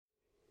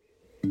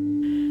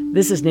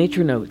This is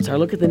Nature Notes, our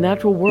look at the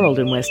natural world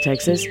in West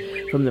Texas,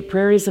 from the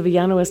prairies of the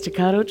Llano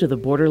Estacado to the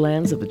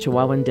borderlands of the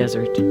Chihuahuan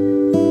Desert.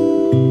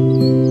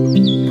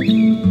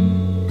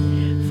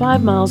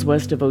 5 miles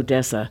west of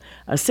Odessa,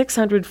 a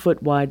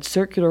 600-foot wide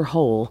circular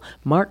hole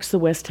marks the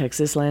West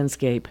Texas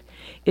landscape.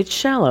 It's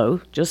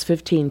shallow, just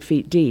 15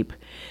 feet deep.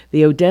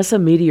 The Odessa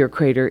meteor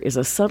crater is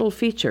a subtle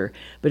feature,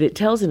 but it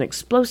tells an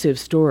explosive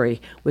story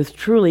with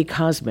truly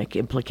cosmic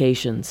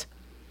implications.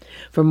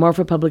 From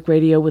Marfa Public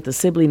Radio with the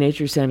Sibley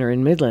Nature Center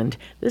in Midland,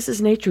 this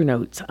is Nature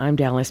Notes. I'm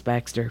Dallas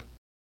Baxter.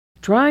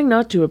 Trying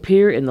not to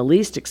appear in the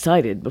least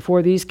excited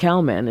before these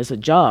cowmen is a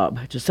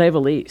job, to say the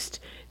least.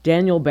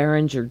 Daniel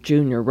Barringer,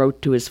 Jr.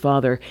 wrote to his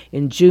father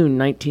in June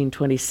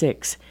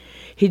 1926.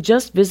 He'd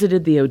just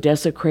visited the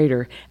Odessa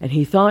crater, and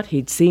he thought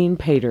he'd seen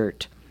pay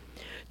dirt.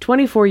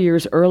 24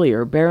 years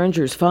earlier,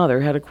 Barringer's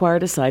father had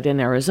acquired a site in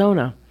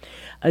Arizona,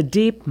 a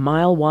deep,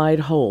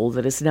 mile-wide hole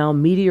that is now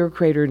Meteor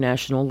Crater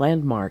National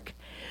Landmark.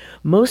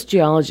 Most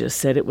geologists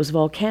said it was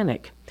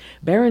volcanic.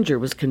 Barringer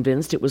was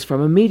convinced it was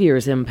from a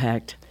meteor's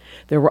impact.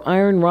 There were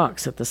iron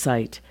rocks at the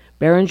site.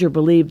 Barringer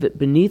believed that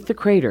beneath the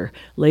crater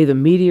lay the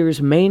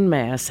meteor's main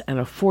mass and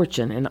a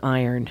fortune in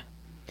iron.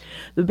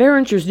 The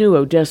Barringers knew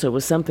Odessa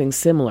was something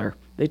similar.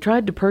 They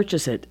tried to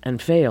purchase it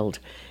and failed.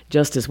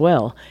 Just as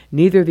well,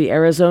 neither the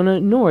Arizona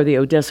nor the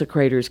Odessa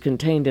craters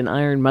contained an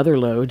iron mother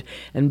lode,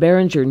 and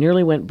Barringer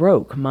nearly went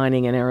broke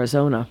mining in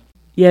Arizona.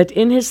 Yet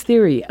in his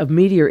theory of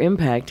meteor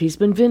impact, he's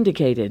been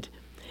vindicated.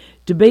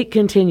 Debate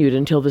continued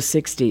until the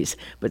 60s,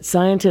 but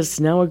scientists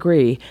now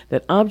agree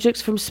that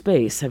objects from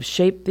space have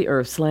shaped the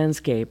Earth's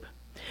landscape.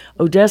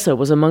 Odessa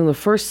was among the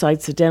first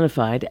sites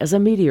identified as a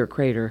meteor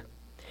crater.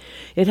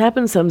 It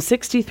happened some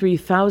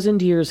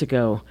 63,000 years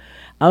ago.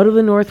 Out of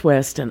the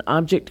northwest, an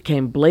object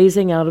came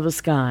blazing out of the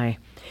sky.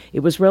 It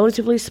was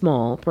relatively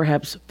small,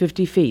 perhaps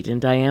 50 feet in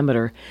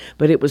diameter,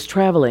 but it was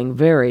traveling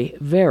very,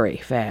 very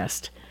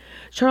fast.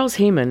 Charles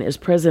Heeman is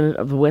president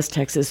of the West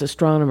Texas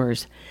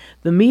Astronomers.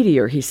 The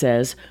meteor, he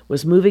says,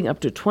 was moving up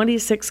to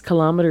 26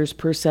 kilometers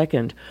per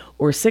second,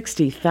 or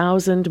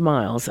 60,000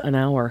 miles an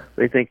hour.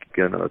 They think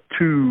in a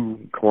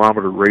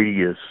 2-kilometer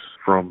radius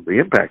from the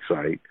impact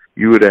site,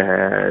 you would have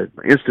had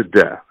instant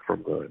death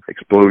from the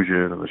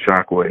explosion and the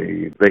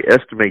shockwave. They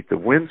estimate the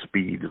wind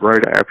speed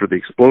right after the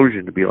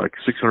explosion to be like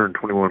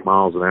 621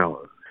 miles an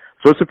hour.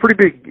 So it's a pretty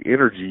big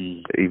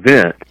energy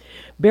event.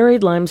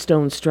 Buried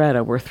limestone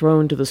strata were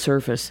thrown to the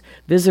surface.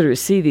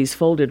 Visitors see these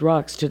folded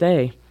rocks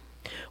today.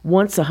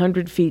 Once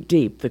 100 feet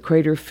deep, the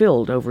crater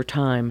filled over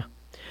time.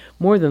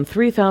 More than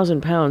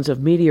 3,000 pounds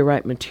of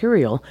meteorite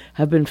material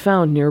have been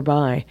found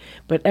nearby,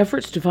 but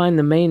efforts to find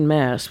the main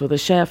mass with a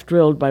shaft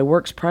drilled by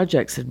Works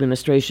Projects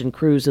Administration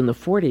crews in the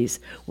 40s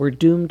were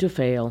doomed to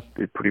fail.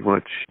 It pretty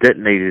much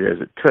detonated as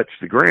it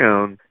touched the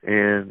ground,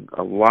 and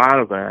a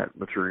lot of that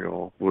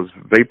material was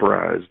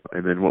vaporized,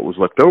 and then what was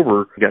left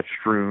over got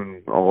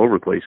strewn all over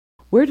the place.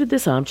 Where did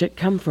this object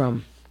come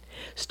from?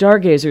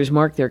 Stargazers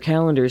mark their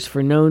calendars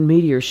for known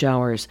meteor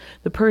showers,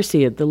 the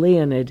Perseid, the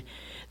Leonid.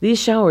 These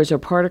showers are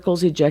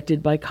particles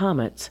ejected by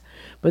comets,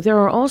 but there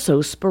are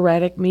also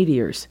sporadic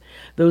meteors,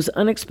 those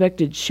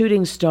unexpected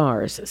shooting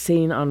stars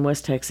seen on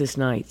West Texas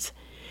nights.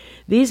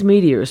 These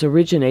meteors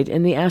originate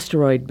in the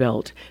asteroid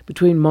belt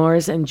between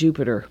Mars and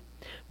Jupiter.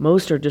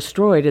 Most are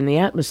destroyed in the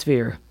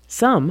atmosphere.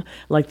 Some,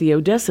 like the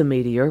Odessa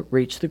meteor,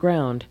 reach the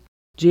ground.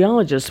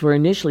 Geologists were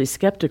initially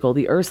skeptical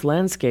the Earth's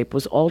landscape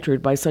was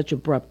altered by such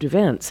abrupt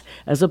events,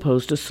 as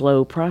opposed to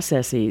slow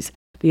processes.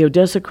 The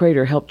Odessa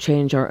crater helped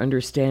change our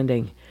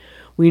understanding.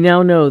 We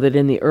now know that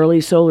in the early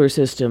solar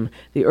system,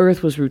 the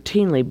Earth was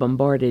routinely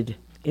bombarded.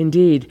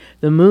 Indeed,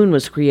 the Moon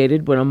was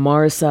created when a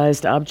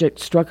Mars-sized object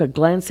struck a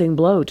glancing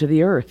blow to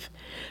the Earth.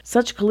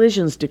 Such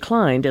collisions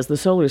declined as the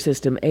solar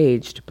system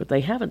aged, but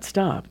they haven't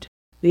stopped.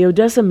 The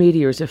Odessa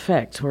meteor's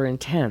effects were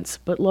intense,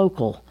 but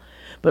local.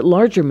 But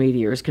larger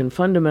meteors can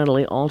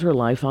fundamentally alter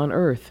life on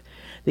Earth.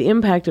 The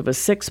impact of a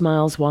 6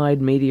 miles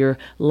wide meteor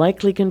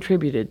likely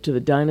contributed to the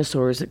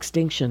dinosaurs'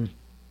 extinction.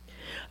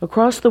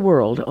 Across the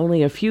world,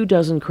 only a few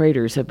dozen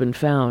craters have been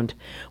found.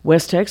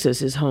 West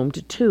Texas is home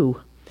to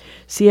 2.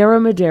 Sierra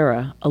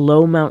Madera, a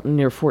low mountain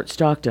near Fort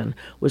Stockton,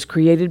 was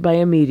created by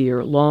a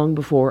meteor long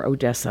before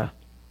Odessa.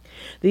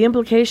 The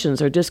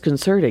implications are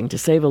disconcerting, to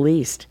say the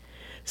least.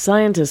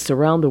 Scientists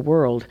around the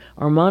world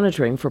are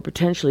monitoring for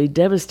potentially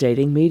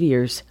devastating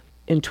meteors.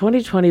 In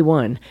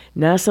 2021,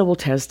 NASA will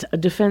test a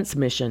defense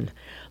mission,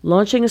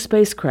 launching a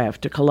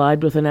spacecraft to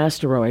collide with an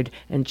asteroid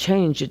and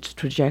change its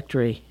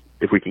trajectory.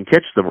 If we can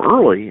catch them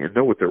early and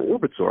know what their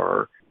orbits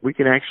are, we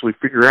can actually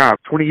figure out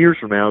 20 years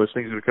from now this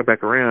thing's going to come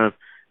back around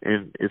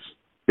and it's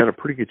got a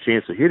pretty good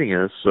chance of hitting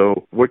us.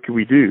 So what can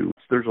we do?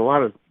 There's a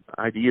lot of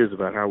ideas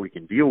about how we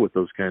can deal with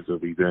those kinds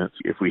of events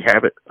if we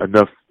have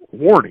enough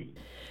warning.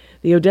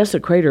 The Odessa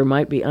crater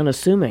might be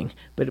unassuming,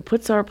 but it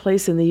puts our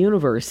place in the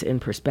universe in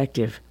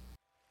perspective.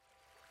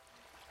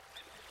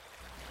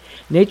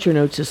 Nature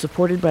Notes is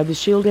supported by the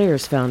Shield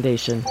Heirs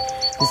Foundation.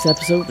 This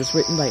episode was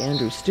written by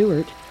Andrew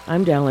Stewart.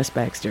 I'm Dallas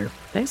Baxter.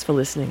 Thanks for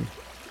listening.